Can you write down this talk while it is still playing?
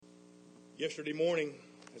Yesterday morning,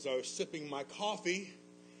 as I was sipping my coffee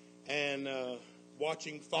and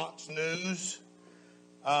watching Fox News,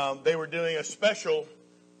 they were doing a special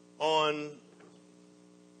on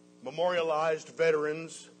memorialized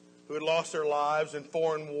veterans who had lost their lives in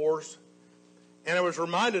foreign wars. And I was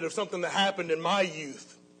reminded of something that happened in my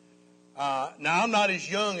youth. Now, I'm not as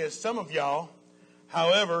young as some of y'all.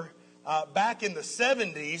 However, back in the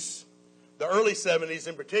 70s, the early 70s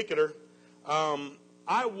in particular,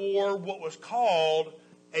 I wore what was called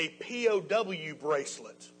a POW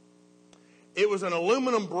bracelet. It was an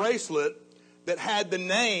aluminum bracelet that had the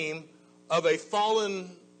name of a fallen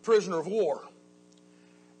prisoner of war.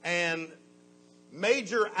 And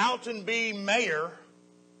Major Alton B. Mayer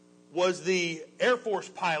was the Air Force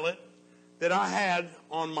pilot that I had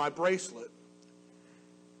on my bracelet.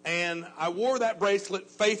 And I wore that bracelet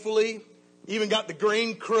faithfully, even got the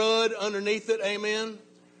green crud underneath it, amen.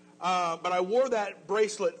 But I wore that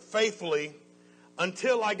bracelet faithfully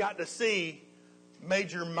until I got to see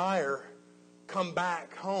Major Mayer come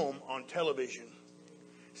back home on television.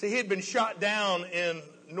 See, he had been shot down in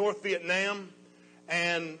North Vietnam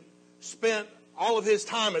and spent all of his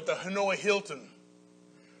time at the Hanoi Hilton,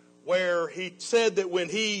 where he said that when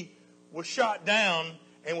he was shot down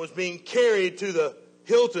and was being carried to the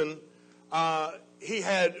Hilton, he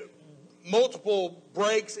had multiple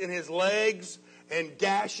breaks in his legs and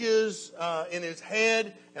gashes in his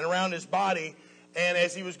head and around his body. And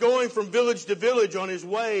as he was going from village to village on his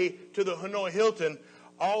way to the Hanoi Hilton,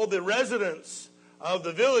 all the residents of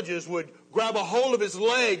the villages would grab a hold of his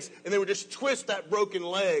legs and they would just twist that broken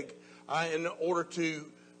leg in order to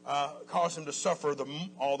cause him to suffer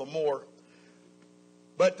all the more.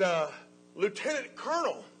 But Lieutenant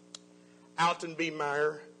Colonel Alton B.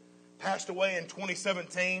 Mayer passed away in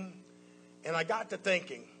 2017, and I got to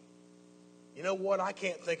thinking, you know what? I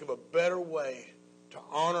can't think of a better way to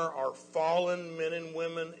honor our fallen men and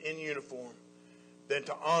women in uniform than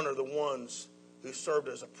to honor the ones who served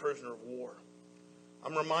as a prisoner of war.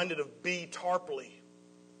 I'm reminded of B. Tarpley,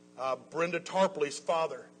 Brenda Tarpley's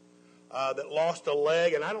father, that lost a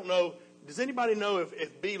leg. And I don't know, does anybody know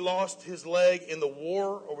if B lost his leg in the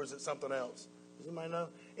war or was it something else? Does anybody know?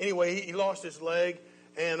 Anyway, he lost his leg.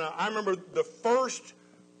 And I remember the first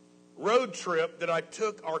road trip that I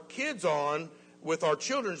took our kids on with our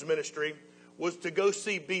children's ministry was to go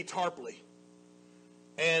see B. Tarpley.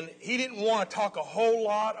 And he didn't want to talk a whole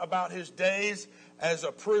lot about his days as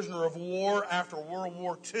a prisoner of war after World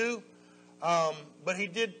War II, but he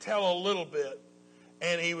did tell a little bit.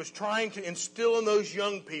 And he was trying to instill in those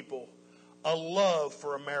young people a love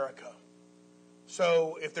for America.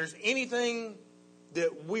 So if there's anything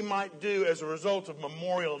that we might do as a result of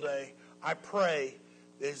Memorial Day, I pray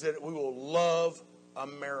is that we will love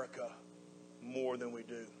America more than we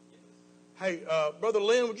do. Hey, Brother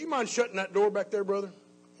Lynn, would you mind shutting that door back there, brother?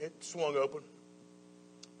 It swung open.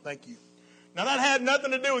 Thank you. Now, that had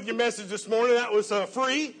nothing to do with your message this morning. That was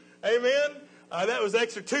free. Amen. That was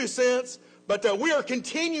extra 2 cents. But we are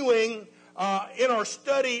continuing in our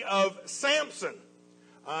study of Samson.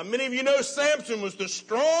 Many of you know Samson was the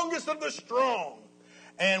strongest of the strong.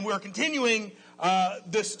 And we're continuing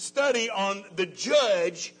this study on the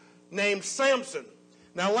judge named Samson.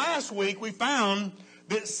 Now, last week we found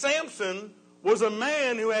that Samson was a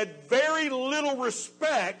man who had very little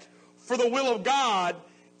respect for the will of God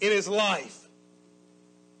in his life.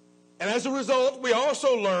 And as a result, we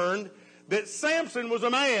also learned that Samson was a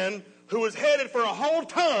man who was headed for a whole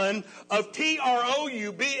ton of trouble.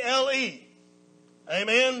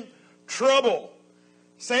 Amen? Trouble.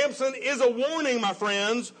 Samson is a warning, my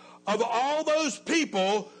friends, of all those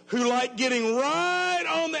people who like getting right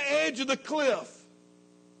on the edge of the cliff.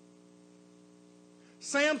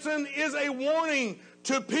 Samson is a warning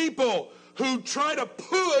to people who try to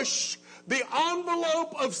push the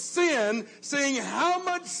envelope of sin, seeing how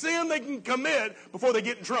much sin they can commit before they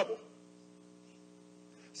get in trouble.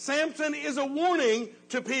 Samson is a warning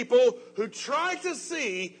to people who try to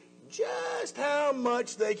see just how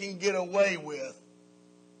much they can get away with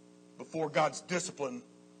before God's discipline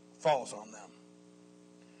falls on them.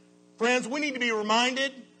 Friends, we need to be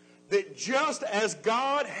reminded that just as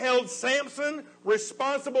God held Samson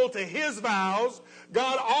responsible to his vows,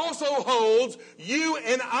 God also holds you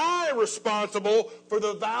and I responsible for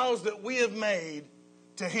the vows that we have made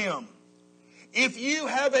to him. If you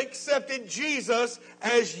have accepted Jesus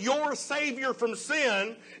as your Savior from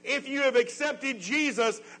sin, if you have accepted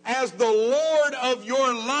Jesus as the Lord of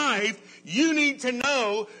your life, you need to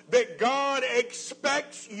know that God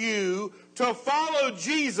expects you to follow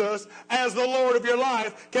Jesus as the Lord of your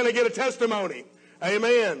life. Can I get a testimony?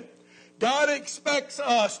 Amen. God expects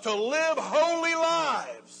us to live holy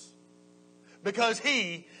lives because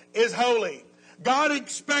he is holy. God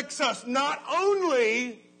expects us not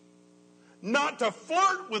only not to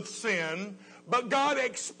flirt with sin, but God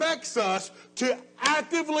expects us to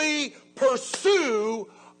actively pursue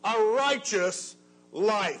a righteous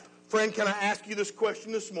life. Friend, can I ask you this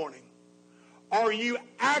question this morning? Are you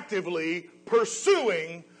actively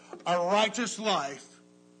pursuing a righteous life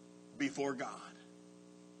before God?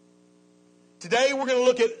 Today we're going to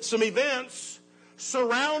look at some events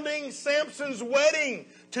surrounding Samson's wedding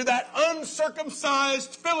to that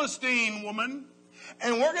uncircumcised Philistine woman.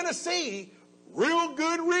 And we're going to see real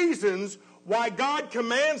good reasons why God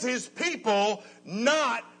commands his people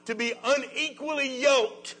not to be unequally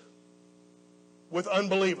yoked with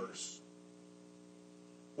unbelievers.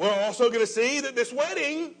 We're also going to see that this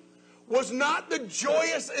wedding was not the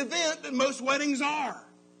joyous event that most weddings are.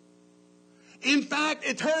 In fact,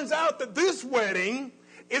 it turns out that this wedding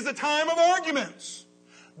is a time of arguments.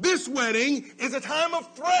 This wedding is a time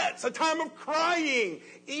of threats, a time of crying,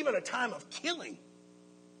 even a time of killing.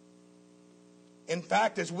 In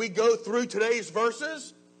fact, as we go through today's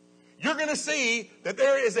verses, you're going to see that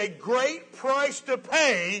there is a great price to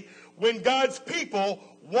pay when God's people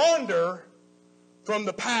wander from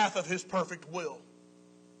the path of his perfect will.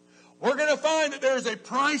 We're going to find that there is a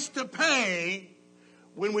price to pay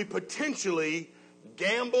when we potentially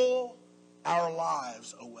gamble our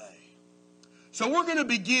lives away. So we're going to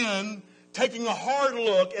begin taking a hard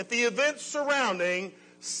look at the events surrounding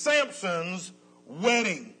Samson's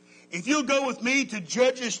wedding. If you'll go with me to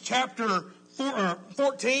Judges chapter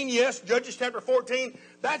 14, yes, Judges chapter 14,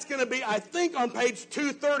 that's going to be, I think, on page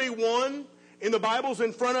 231 in the Bibles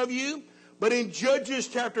in front of you. But in Judges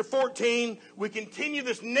chapter 14, we continue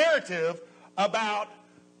this narrative about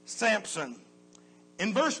Samson.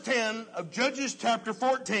 In verse 10 of Judges chapter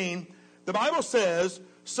 14, the Bible says,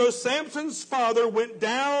 "So Samson's father went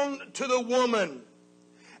down to the woman,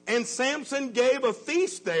 and Samson gave a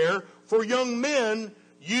feast there, for young men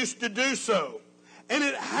used to do so. And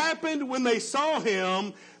it happened when they saw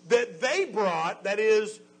him that they brought," that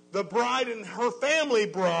is, the bride and her family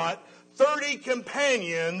brought, 30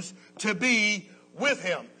 companions to be with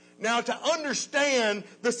him. Now, to understand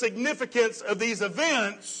the significance of these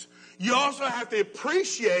events, you also have to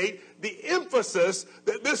appreciate the emphasis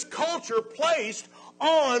that this culture placed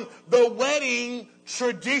on the wedding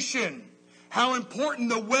tradition. How important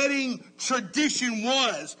the wedding tradition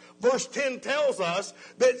was. Verse 10 tells us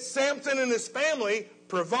that Samson and his family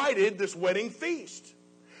provided this wedding feast.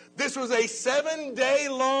 This was a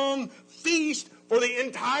 7-day-long feast for the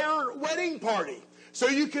entire wedding party. So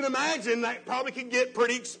you can imagine that probably could get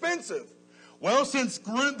pretty expensive. Well, since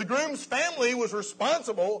the groom's family was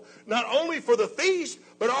responsible not only for the feast,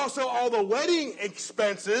 but also all the wedding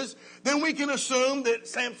expenses, then we can assume that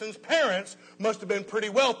Samson's parents must have been pretty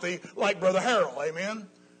wealthy, like Brother Harold. Amen?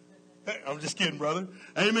 I'm just kidding, brother.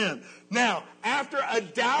 Amen. Now, after a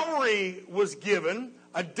dowry was given,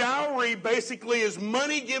 a dowry basically is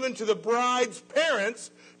money given to the bride's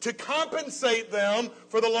parents to compensate them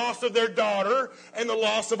for the loss of their daughter and the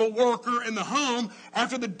loss of a worker in the home.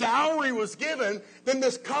 After the dowry was given, then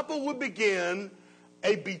this couple would begin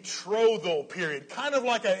a betrothal period, kind of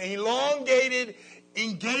like an elongated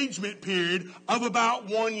engagement period of about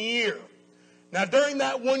 1 year. Now, during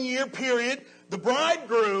that 1 year period, the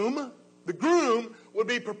groom would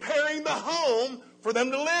be preparing the home for them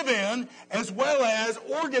to live in, as well as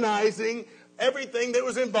organizing everything that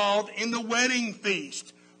was involved in the wedding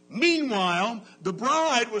feast. Meanwhile, the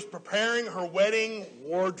bride was preparing her wedding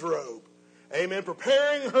wardrobe. Amen.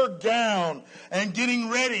 Preparing her gown and getting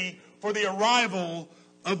ready for the arrival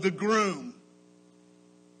of the groom.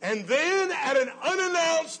 And then at an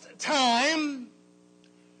unannounced time,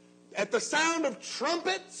 at the sound of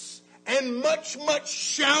trumpets and much, much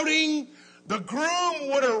shouting, the groom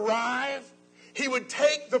would arrive. He would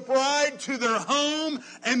take the bride to their home,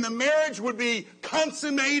 and the marriage would be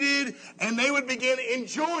consummated, and they would begin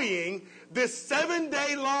enjoying this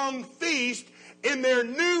 7-day-long feast in their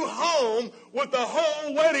new home with the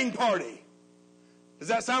whole wedding party. Does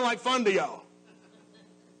that sound like fun to y'all?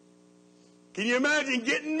 Can you imagine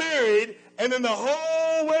getting married, and then the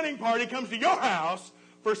whole wedding party comes to your house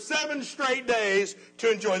for 7 straight days to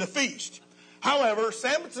enjoy the feast? However,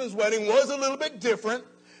 Samson's wedding was a little bit different.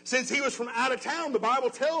 Since he was from out of town, the Bible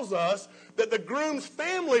tells us that the groom's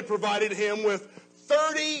family provided him with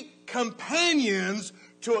 30 companions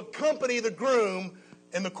to accompany the groom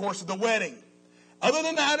in the course of the wedding. Other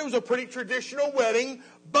than that, it was a pretty traditional wedding,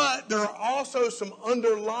 but there are also some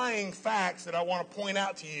underlying facts that I want to point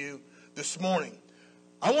out to you this morning.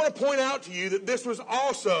 I want to point out to you that this was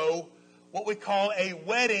also what we call a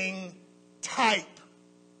wedding type.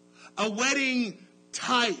 a wedding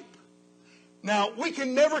type. Now, we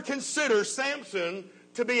can never consider Samson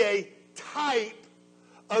to be a type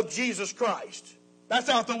of Jesus Christ. That's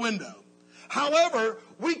out the window. However,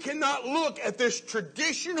 we cannot look at this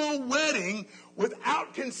traditional wedding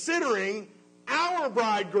without considering our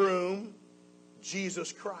bridegroom,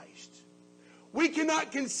 Jesus Christ. We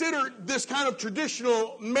cannot consider this kind of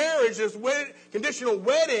traditional marriage, this conditional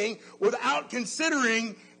wedding, without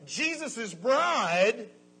considering Jesus' bride,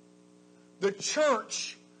 the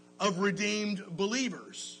church of redeemed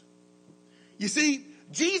believers. You see,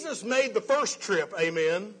 Jesus made the first trip,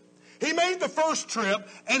 amen. He made the first trip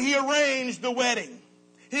and he arranged the wedding.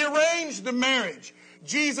 He arranged the marriage.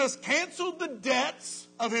 Jesus canceled the debts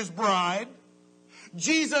of his bride.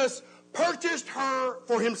 Jesus purchased her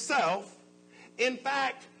for himself. In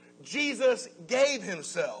fact, Jesus gave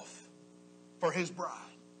himself for his bride.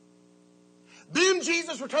 Then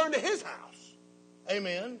Jesus returned to his house,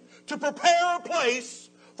 amen, to prepare a place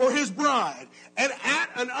for his bride. And at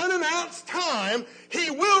an unannounced time, he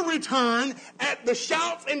will return at the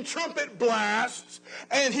shouts and trumpet blasts,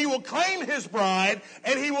 and he will claim his bride,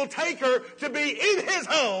 and he will take her to be in his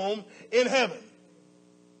home in heaven.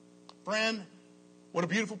 Friend, what a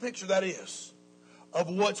beautiful picture that is of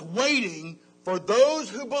what's waiting for those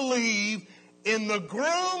who believe in the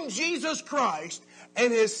groom Jesus Christ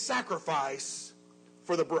and his sacrifice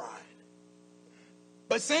for the bride.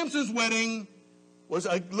 But Samson's wedding was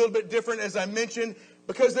a little bit different, as I mentioned,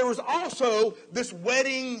 because there was also this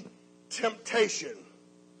wedding temptation.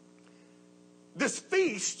 This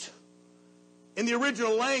feast, in the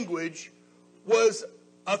original language, was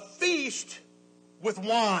a feast with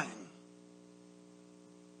wine.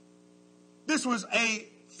 This was a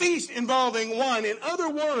feast involving wine. In other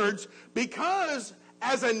words, because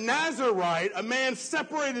as a Nazirite, a man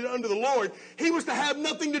separated unto the Lord, he was to have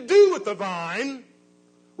nothing to do with the vine,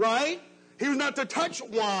 right? He was not to touch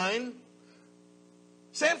wine.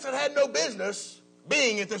 Samson had no business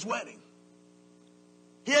being at this wedding.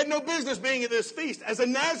 He had no business being at this feast. As a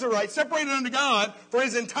Nazirite, separated unto God for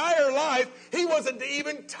his entire life, he wasn't to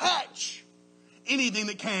even touch anything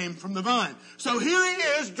that came from the vine. So here he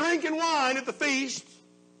is drinking wine at the feast.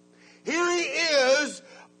 Here he is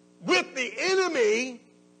with the enemy,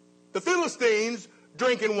 the Philistines,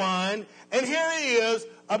 drinking wine. And here he is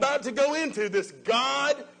about to go into this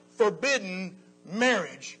God-forbidden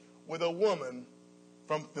marriage with a woman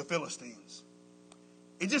from the Philistines.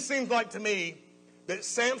 It just seems like to me that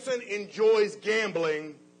Samson enjoys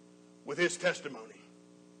gambling with his testimony.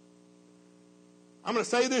 I'm going to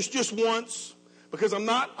say this just once because I'm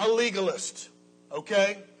not a legalist,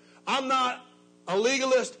 okay? I'm not a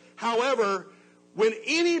legalist. However, when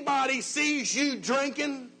anybody sees you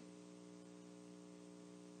drinking,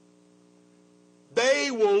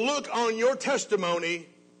 they will look on your testimony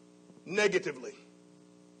negatively.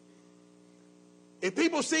 If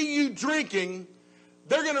people see you drinking,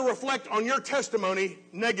 they're going to reflect on your testimony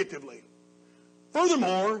negatively.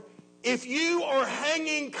 Furthermore, if you are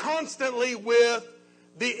hanging constantly with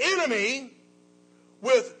the enemy,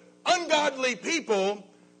 with ungodly people,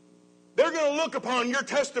 they're going to look upon your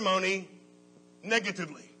testimony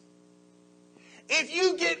negatively. If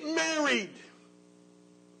you get married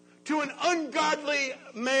to an ungodly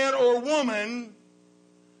man or woman,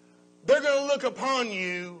 they're going to look upon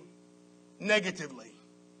you negatively.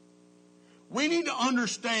 We need to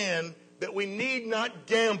understand that we need not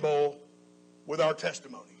gamble with our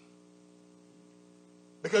testimony.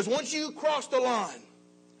 Because once you cross the line,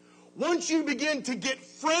 once you begin to get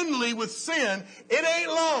friendly with sin, it ain't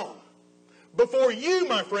long before you,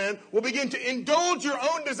 my friend, will begin to indulge your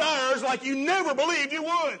own desires like you never believed you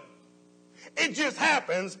would. It just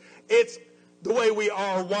happens. It's the way we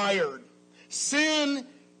are wired. Sin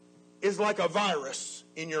is like a virus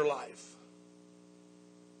in your life.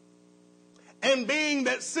 And being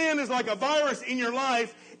that sin is like a virus in your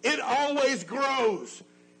life, it always grows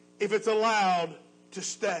if it's allowed to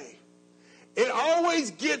stay. It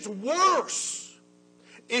always gets worse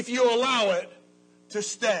if you allow it to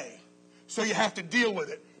stay. So you have to deal with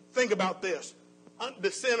it. Think about this.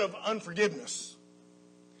 The sin of unforgiveness.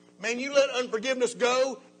 Man, you let unforgiveness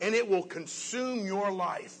go and it will consume your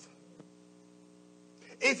life.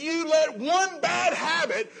 If you let one bad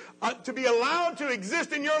habit to be allowed to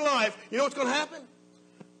exist in your life, you know what's going to happen?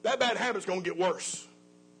 That bad habit's going to get worse.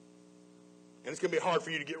 And it's going to be hard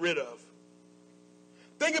for you to get rid of.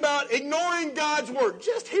 Think about ignoring God's word,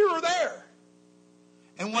 just here or there.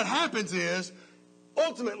 And what happens is,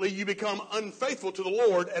 ultimately, you become unfaithful to the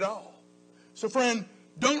Lord at all. So, friend,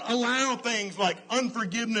 don't allow things like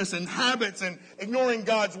unforgiveness and habits and ignoring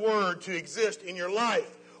God's word to exist in your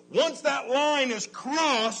life. Once that line is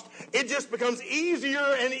crossed, it just becomes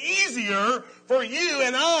easier and easier for you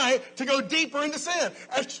and I to go deeper into sin.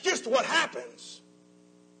 That's just what happens.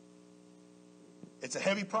 It's a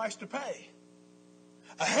heavy price to pay.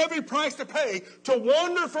 A heavy price to pay to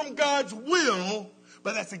wander from God's will,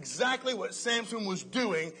 but that's exactly what Samson was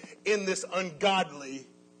doing in this ungodly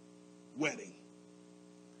wedding.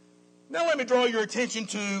 Now let me draw your attention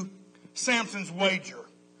to Samson's wager.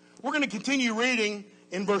 We're going to continue reading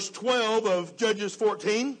in verse 12 of Judges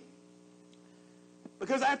 14.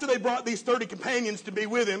 Because after they brought these 30 companions to be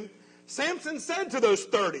with him, Samson said to those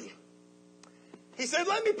 30, he said,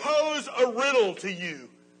 let me pose a riddle to you.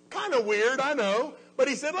 Kind of weird, I know. But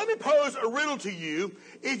he said, let me pose a riddle to you.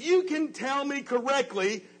 If you can tell me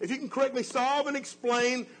correctly, if you can correctly solve and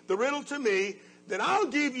explain the riddle to me, then I'll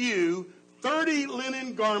give you 30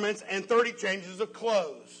 linen garments and 30 changes of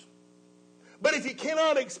clothes. But if you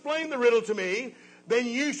cannot explain the riddle to me, then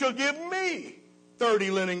you shall give me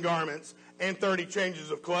 30 linen garments and 30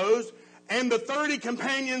 changes of clothes. And the 30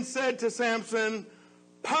 companions said to Samson,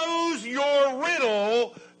 pose your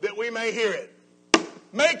riddle that we may hear it.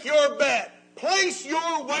 Make your bet. Place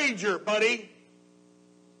your wager, buddy.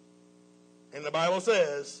 And the Bible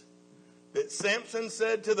says that Samson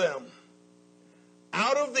said to them,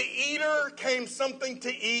 out of the eater came something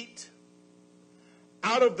to eat.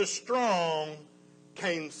 Out of the strong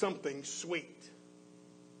came something sweet.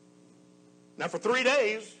 Now for 3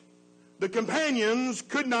 days, the companions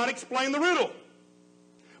could not explain the riddle.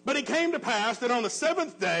 But it came to pass that on the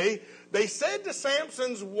 7th day, they said to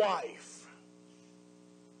Samson's wife,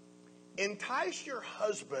 entice your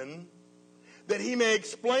husband that he may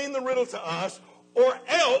explain the riddle to us, or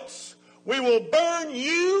else we will burn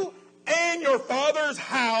you and your father's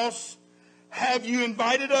house. Have you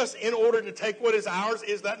invited us in order to take what is ours?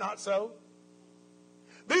 Is that not so?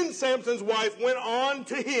 Then Samson's wife went on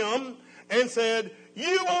to him and said,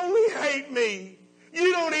 you only hate me.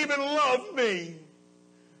 You don't even love me.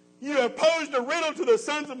 You have posed a riddle to the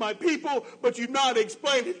sons of my people, but you've not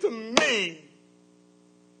explained it to me.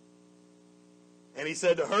 And he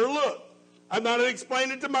said to her, look, I've not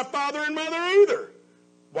explained it to my father and mother either.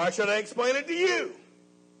 Why should I explain it to you?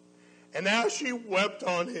 And now she wept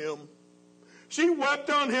on him. She wept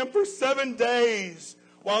on him for 7 days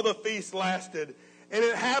while the feast lasted. And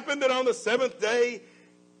it happened that on the 7th day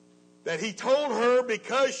that he told her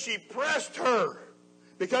because she pressed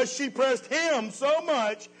him so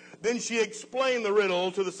much, then she explained the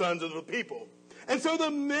riddle to the sons of the people. And so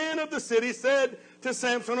the men of the city said to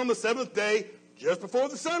Samson on the 7th day, just before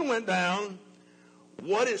the sun went down,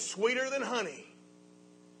 what is sweeter than honey?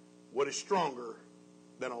 What is stronger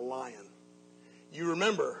than a lion? You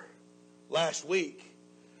remember last week,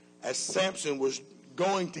 as Samson was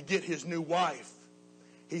going to get his new wife,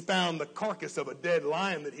 he found the carcass of a dead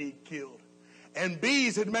lion that he'd killed. And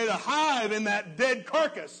bees had made a hive in that dead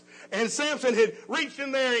carcass. And Samson had reached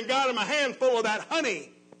in there and got him a handful of that honey.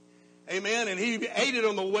 Amen. And he ate it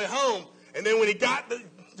on the way home. And then when he got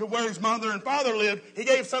to where his mother and father lived, he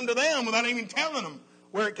gave some to them without even telling them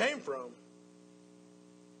where it came from.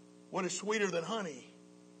 What is sweeter than honey?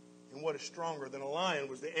 And what is stronger than a lion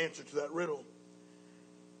was the answer to that riddle.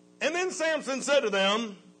 And then Samson said to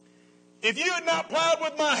them, if you had not plowed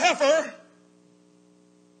with my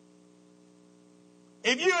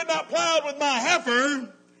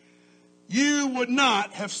heifer, you would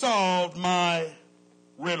not have solved my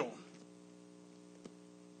riddle.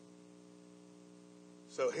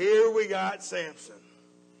 So here we got Samson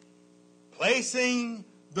placing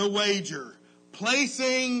the wager,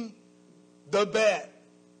 placing the bet,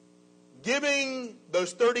 giving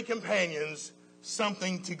those 30 companions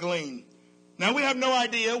something to glean. Now we have no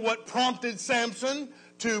idea what prompted Samson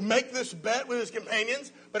to make this bet with his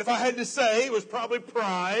companions, but if I had to say, it was probably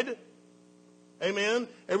pride. Amen.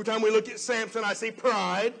 Every time we look at Samson, I see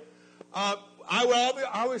pride. I will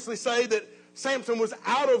obviously say that Samson was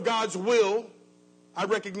out of God's will. I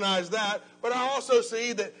recognize that. But I also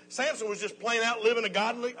see that Samson was just plain out living a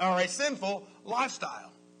godly or a sinful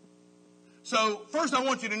lifestyle. So first I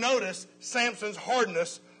want you to notice Samson's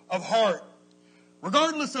hardness of heart.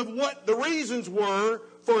 Regardless of what the reasons were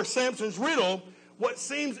for Samson's riddle, what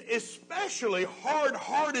seems especially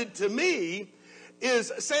hard-hearted to me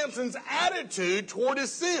is Samson's attitude toward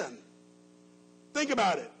his sin. Think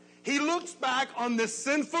about it. He looks back on this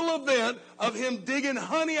sinful event of him digging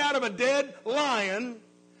honey out of a dead lion,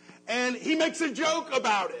 and he makes a joke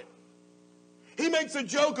about it. He makes a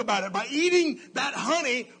joke about it by eating that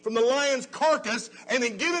honey from the lion's carcass and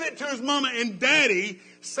then giving it to his mama and daddy.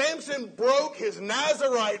 Samson broke his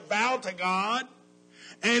Nazirite vow to God,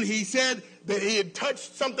 And he said that he had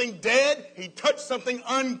touched something dead. He touched something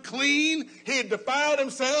unclean. He had defiled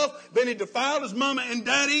himself. Then he defiled his mama and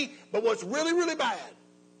daddy. But what's really, really bad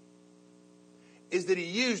is that he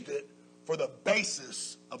used it for the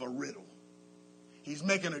basis of a riddle. He's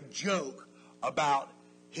making a joke about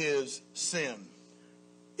his sin.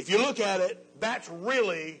 If you look at it, that's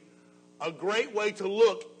really a great way to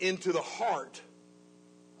look into the heart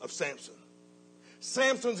of Samson.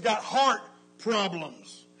 Samson's got heart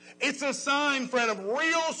problems. It's a sign, friend, of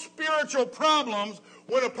real spiritual problems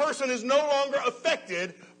when a person is no longer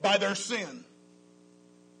affected by their sin.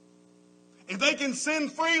 If they can sin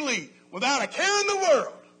freely without a care in the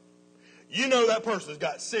world, you know that person's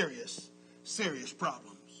got serious, serious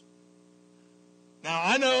problems. Now,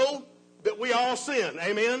 I know that we all sin.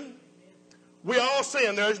 Amen? We all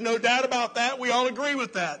sin. There's no doubt about that. We all agree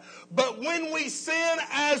with that. But when we sin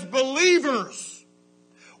as believers,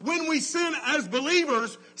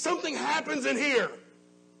 something happens in here.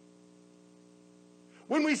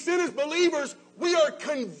 When we sin as believers, we are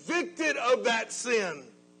convicted of that sin.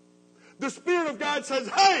 The Spirit of God says,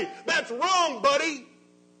 hey, that's wrong, buddy.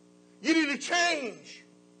 You need to change.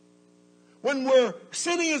 When we're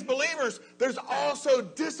sinning as believers, there's also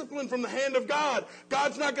discipline from the hand of God.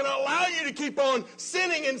 God's not going to allow you to keep on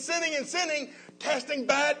sinning and sinning and sinning, casting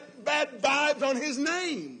bad vibes on His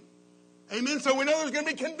name. Amen? So we know there's going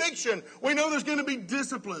to be conviction. We know there's going to be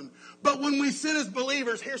discipline. But when we sin as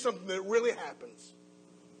believers, here's something that really happens.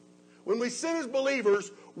 When we sin as believers,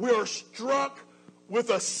 we are struck with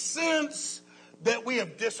a sense that we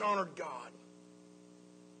have dishonored God.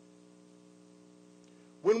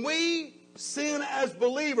 When we sin as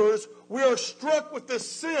believers, we are struck with the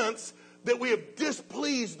sense that we have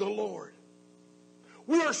displeased the Lord.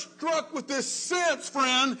 We are struck with this sense,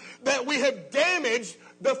 friend, that we have damaged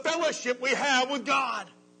the fellowship we have with God.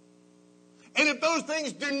 And if those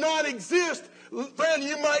things do not exist, friend,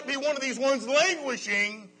 you might be one of these ones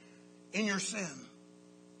languishing in your sin.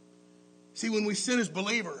 See, when we sin as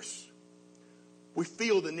believers, we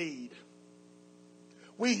feel the need.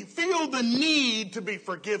 We feel the need to be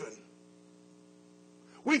forgiven.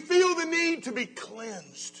 We feel the need to be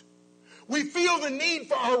cleansed. We feel the need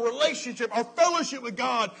for our relationship, our fellowship with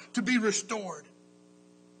God to be restored.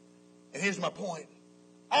 And here's my point.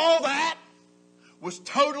 All that was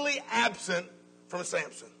totally absent from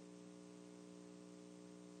Samson.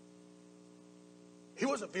 He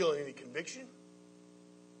wasn't feeling any conviction.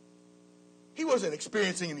 He wasn't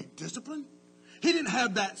experiencing any discipline. He didn't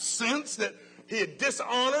have that sense that he had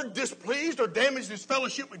dishonored, displeased, or damaged his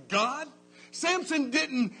fellowship with God. Samson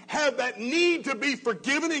didn't have that need to be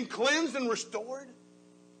forgiven and cleansed and restored.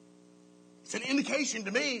 It's an indication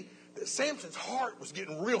to me that Samson's heart was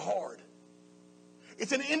getting real hard.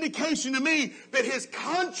 It's an indication to me that his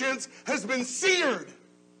conscience has been seared.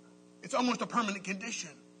 It's almost a permanent condition.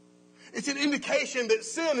 It's an indication that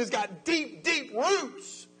sin has got deep, deep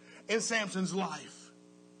roots in Samson's life.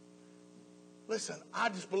 Listen, I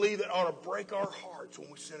just believe that ought to break our hearts when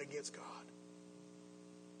we sin against God.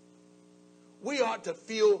 We ought to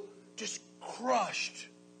feel just crushed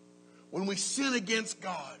when we sin against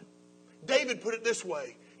God. David put it this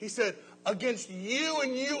way. He said, against you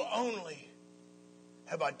and you only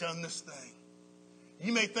have I done this thing.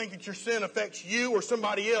 You may think that your sin affects you or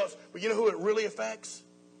somebody else, but you know who it really affects?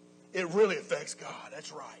 It really affects God.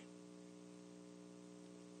 That's right.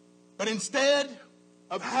 But instead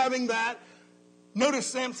of having that, notice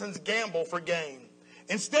Samson's gamble for gain.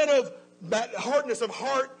 Instead of that hardness of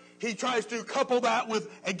heart, he tries to couple that with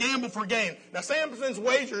a gamble for gain. Now, Samson's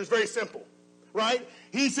wager is very simple, right?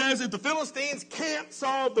 He says if the Philistines can't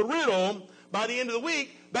solve the riddle by the end of the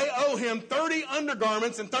week, they owe him 30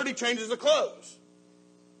 undergarments and 30 changes of clothes.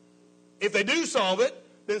 If they do solve it,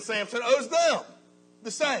 then Samson owes them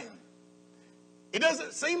the same. It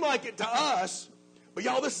doesn't seem like it to us, but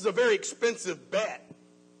y'all, this is a very expensive bet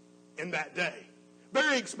in that day.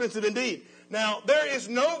 Very expensive indeed. Now, there is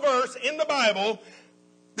no verse in the Bible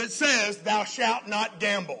that says, thou shalt not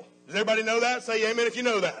gamble. Does everybody know that? Say amen if you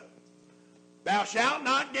know that. Thou shalt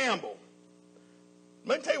not gamble.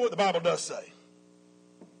 Let me tell you what the Bible does say.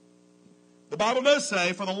 The Bible does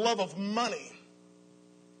say, for the love of money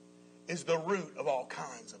is the root of all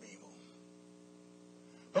kinds of evil.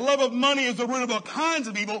 The love of money is the root of all kinds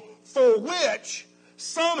of evil, for which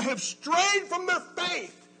some have strayed from their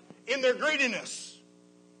faith in their greediness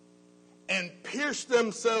and pierced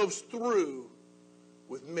themselves through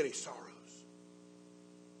with many sorrows.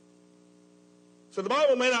 So the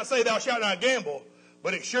Bible may not say thou shalt not gamble,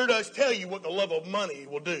 but it sure does tell you what the love of money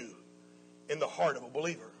will do in the heart of a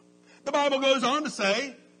believer. The Bible goes on to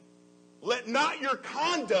say, let not your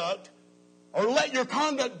conduct or let your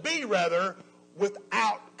conduct be, rather,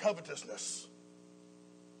 without covetousness.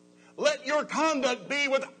 Let your conduct be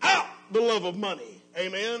without the love of money.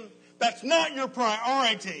 Amen? That's not your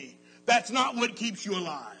priority. That's not what keeps you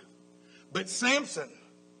alive. But Samson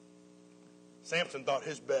thought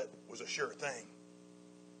his bet was a sure thing.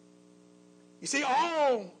 You see,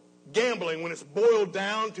 all gambling, when it's boiled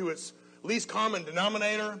down to its least common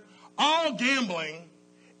denominator, all gambling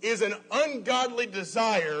is an ungodly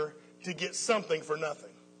desire to get something for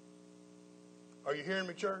nothing. Are you hearing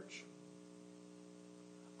me, church?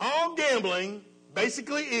 All gambling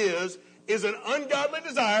basically is an ungodly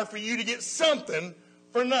desire for you to get something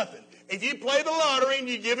for nothing. If you play the lottery and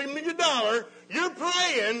you give him your dollar, you're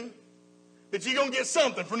praying that you're going to get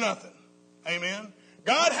something for nothing. Amen?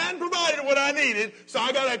 God hadn't provided what I needed, so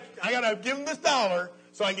I gotta give him this dollar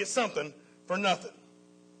so I can get something for nothing.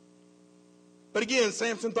 But again,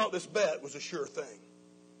 Samson thought this bet was a sure thing.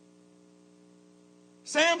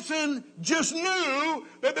 Samson just knew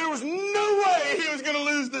that there was no way he was going to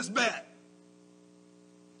lose this bet.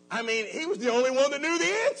 I mean, he was the only one that knew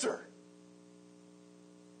the answer.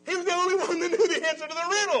 He was the only one that knew the answer to the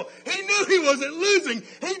riddle. He knew he wasn't losing.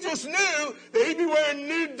 He just knew that he'd be wearing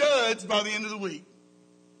new duds by the end of the week.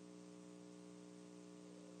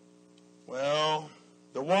 Well,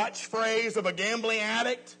 the watch phrase of a gambling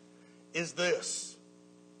addict is this.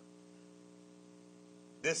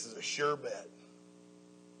 This is a sure bet.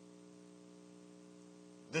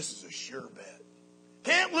 This is a sure bet.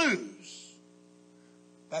 Can't lose.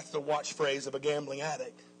 That's the watch phrase of a gambling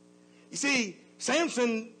addict. You see,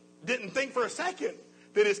 Samson didn't think for a second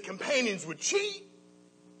that his companions would cheat.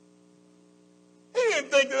 He didn't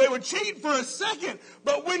think that they would cheat for a second.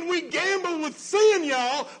 But when we gamble with sin,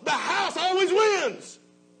 y'all, the house always wins.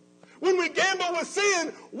 When we gamble with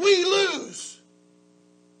sin, we lose.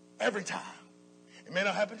 Every time. It may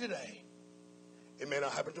not happen today. It may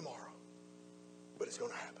not happen tomorrow. But it's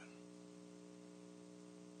going to happen.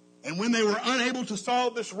 And when they were unable to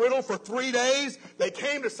solve this riddle for 3 days, they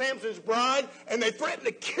came to Samson's bride and they threatened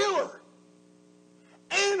to kill her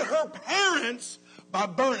and her parents by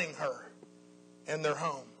burning her and their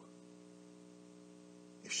home.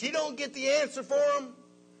 If she don't get the answer for them,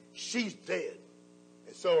 she's dead.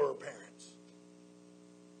 And so are her parents.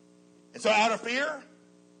 And so out of fear,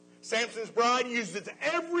 Samson's bride uses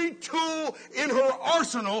every tool in her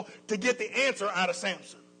arsenal to get the answer out of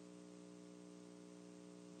Samson.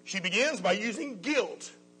 She begins by using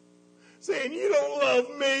guilt, saying, "You don't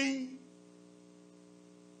love me.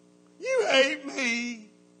 You hate me."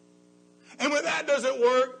 And when that doesn't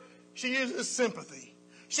work, she uses sympathy.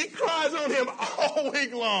 She cries on him all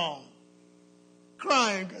week long,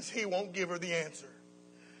 crying because he won't give her the answer.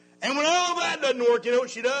 And when all that doesn't work, you know what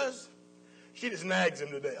she does? She just nags him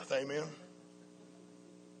to death. Amen?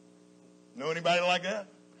 Know anybody like that?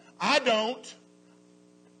 I don't.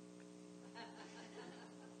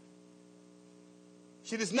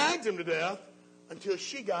 She just nags him to death until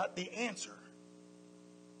she got the answer.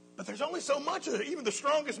 But there's only so much that even the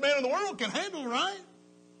strongest man in the world can handle, right?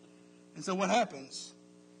 And so what happens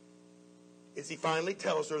is he finally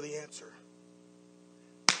tells her the answer.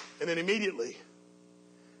 And then immediately,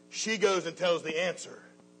 she goes and tells the answer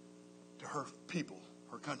to her people,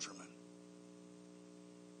 her countrymen.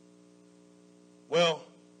 Well,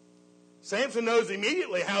 Samson knows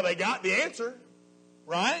immediately how they got the answer,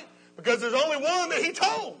 right? Because there's only one that he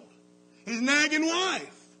told. His nagging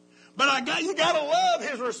wife. But you got to love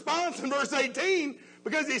his response in verse 18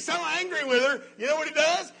 because he's so angry with her. You know what he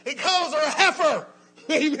does? He calls her a heifer.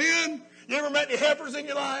 Amen? You ever met any heifers in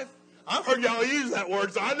your life? I've heard y'all use that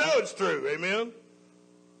word, so I know it's true. Amen?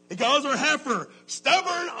 He calls her a heifer.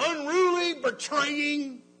 Stubborn, unruly,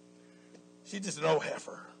 betraying. She's just an old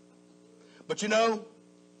heifer. But you know,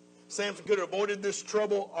 Samson could have avoided this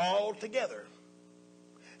trouble altogether.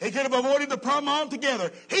 He could have avoided the problem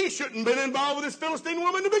altogether. He shouldn't have been involved with this Philistine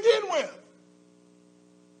woman to begin with.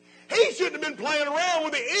 He shouldn't have been playing around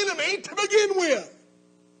with the enemy to begin with.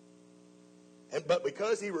 But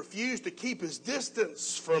because he refused to keep his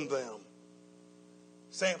distance from them,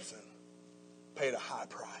 Samson paid a high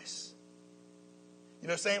price. You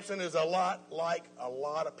know, Samson is a lot like a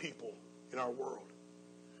lot of people in our world.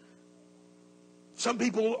 Some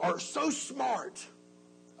people are so smart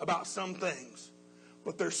about some things,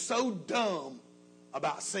 but they're so dumb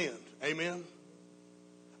about sin. Amen?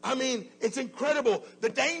 I mean, it's incredible. The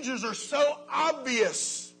dangers are so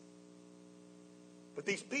obvious. But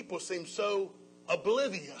these people seem so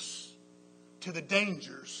oblivious to the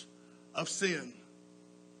dangers of sin.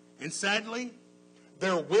 And sadly,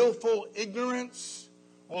 their willful ignorance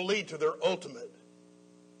will lead to their ultimate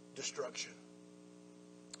destruction.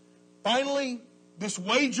 Finally, this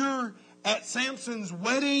wager at Samson's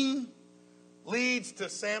wedding leads to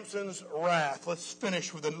Samson's wrath. Let's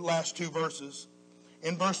finish with the last two verses.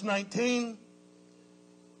 In verse 19,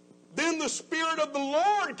 then the Spirit of the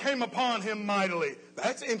Lord came upon him mightily.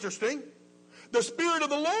 That's interesting. The Spirit of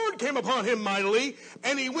the Lord came upon him mightily,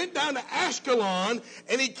 and he went down to Ashkelon,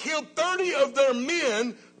 and he killed 30 of their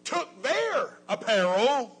men, took their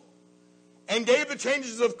apparel, and gave the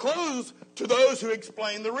changes of clothes to those who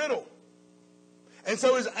explained the riddle. And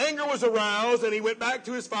so his anger was aroused, and he went back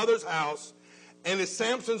to his father's house, and his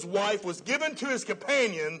Samson's wife was given to his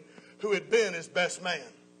companion who had been his best man.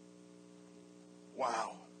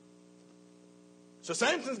 Wow. So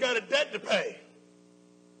Samson's got a debt to pay,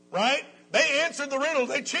 right? They answered the riddle.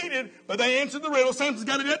 They cheated, but they answered the riddle. Samson's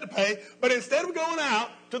got a debt to pay. But instead of going out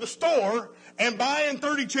to the store and buying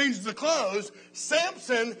 30 changes of clothes,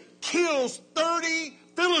 Samson kills 30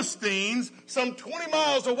 Philistines some 20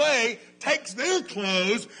 miles away, takes their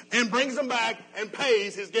clothes, and brings them back and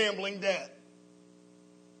pays his gambling debt.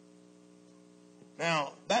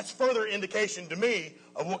 Now, that's further indication to me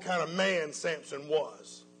of what kind of man Samson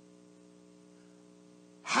was.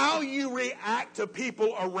 How you react to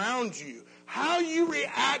people around you, how you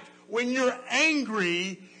react when you're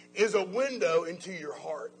angry is a window into your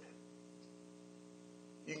heart.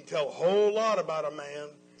 You can tell a whole lot about a man.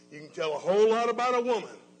 You can tell a whole lot about a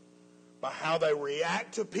woman by how they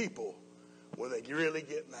react to people when they really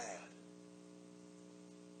get mad.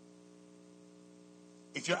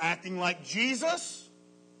 If you're acting like Jesus,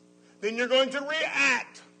 then you're going to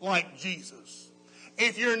react like Jesus.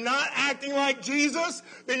 If you're not acting like Jesus,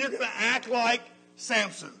 then you're going to act like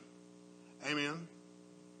Samson. Amen.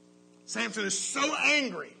 Samson is so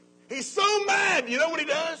angry. He's so mad. You know what he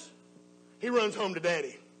does? He runs home to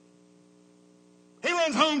daddy. He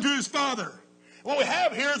runs home to his father. What we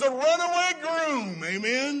have here is a runaway groom.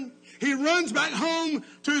 Amen. He runs back home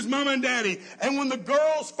to his mom and daddy. And when the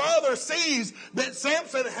girl's father sees that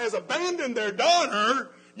Samson has abandoned their daughter,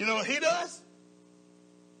 you know what he does?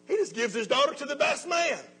 He just gives his daughter to the best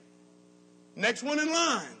man. Next one in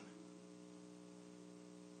line.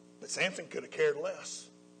 But Samson could have cared less.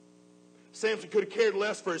 Samson could have cared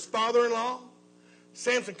less for his father-in-law.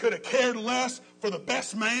 Samson could have cared less for the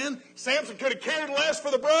best man. Samson could have cared less for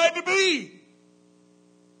the bride-to-be.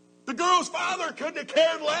 The girl's father couldn't have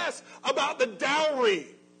cared less about the dowry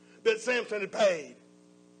that Samson had paid.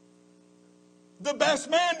 The best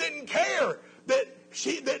man didn't care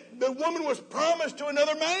that the woman was promised to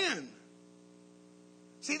another man.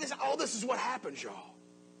 See, all this is what happens, y'all.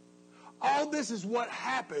 All this is what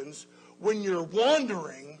happens when you're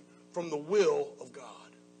wandering from the will of God.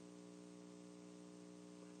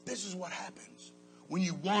 This is what happens when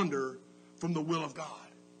you wander from the will of God.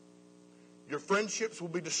 Your friendships will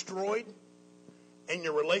be destroyed and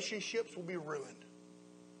your relationships will be ruined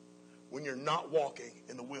when you're not walking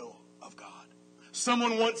in the will of God.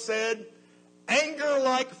 Someone once said, anger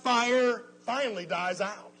like fire finally dies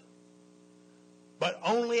out, but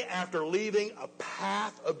only after leaving a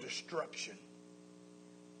path of destruction.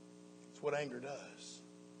 That's what anger does.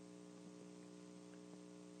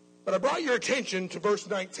 But I brought your attention to verse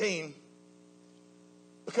 19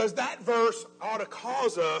 because that verse ought to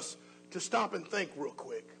cause us to stop and think real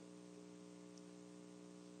quick.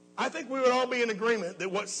 I think we would all be in agreement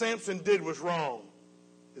that what Samson did was wrong.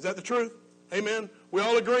 Is that the truth? Amen? We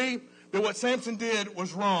all agree that what Samson did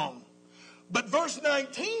was wrong. But verse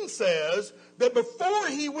 19 says that before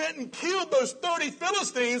he went and killed those 30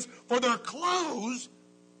 Philistines for their clothes,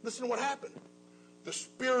 listen to what happened. The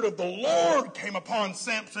Spirit of the Lord came upon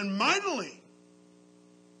Samson mightily.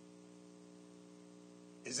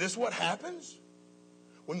 Is this what happens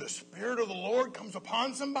when the Spirit of the Lord comes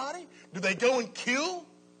upon somebody? Do they go and kill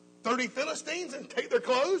 30 Philistines and take their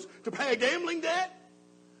clothes to pay a gambling debt?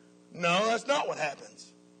 No, that's not what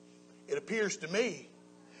happens. It appears to me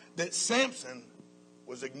that Samson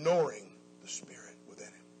was ignoring the Spirit within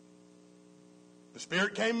him. The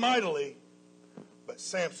Spirit came mightily, but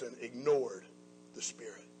Samson ignored the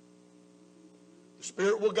Spirit. The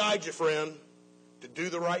Spirit will guide you, friend, to do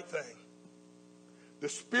the right thing. The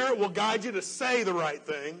Spirit will guide you to say the right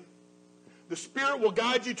thing. The Spirit will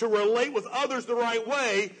guide you to relate with others the right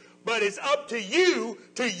way, but it's up to you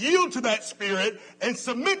to yield to that Spirit and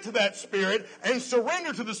submit to that Spirit and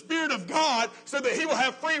surrender to the Spirit of God so that He will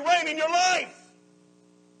have free reign in your life.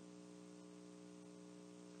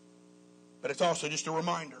 But it's also just a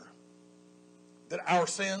reminder that our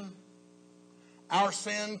sin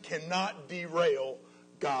cannot derail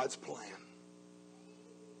God's plan.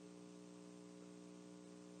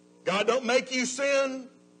 God don't make you sin.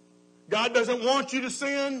 God doesn't want you to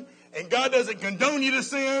sin. And God doesn't condone you to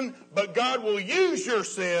sin, but God will use your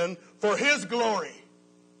sin for His glory.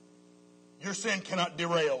 Your sin cannot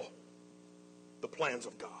derail the plans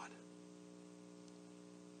of God.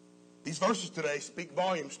 These verses today speak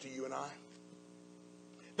volumes to you and I.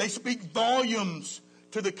 They speak volumes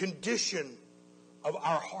to the condition of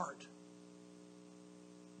our heart.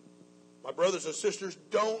 My brothers and sisters,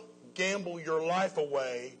 don't gamble your life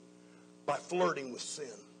away by flirting with sin.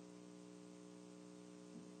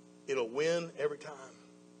 It'll win every time.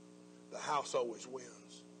 The house always wins.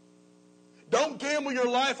 Don't gamble your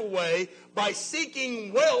life away by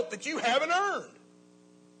seeking wealth that you haven't earned.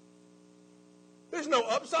 There's no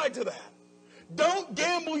upside to that. Don't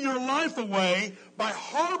gamble your life away by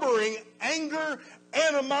harboring anger,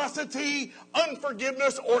 animosity,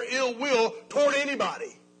 unforgiveness, or ill will toward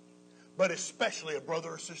anybody, but especially a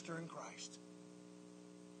brother or sister in Christ.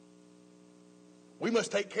 We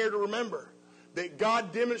must take care to remember that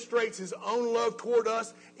God demonstrates His own love toward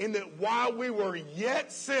us in that while we were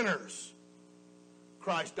yet sinners,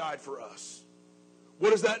 Christ died for us.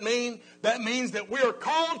 What does that mean? That means that we are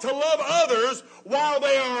called to love others while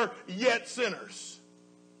they are yet sinners.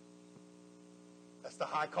 That's the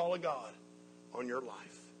high call of God on your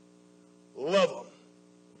life. Love them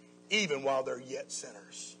even while they're yet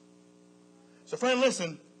sinners. So friend,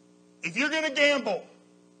 listen, if you're going to gamble,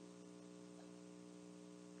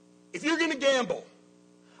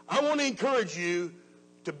 I want to encourage you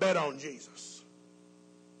to bet on Jesus.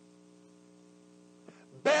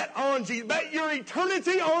 Bet on Jesus. Bet your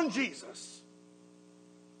eternity on Jesus.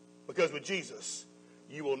 Because with Jesus,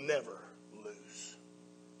 you will never lose.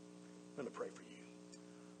 Let me pray for you.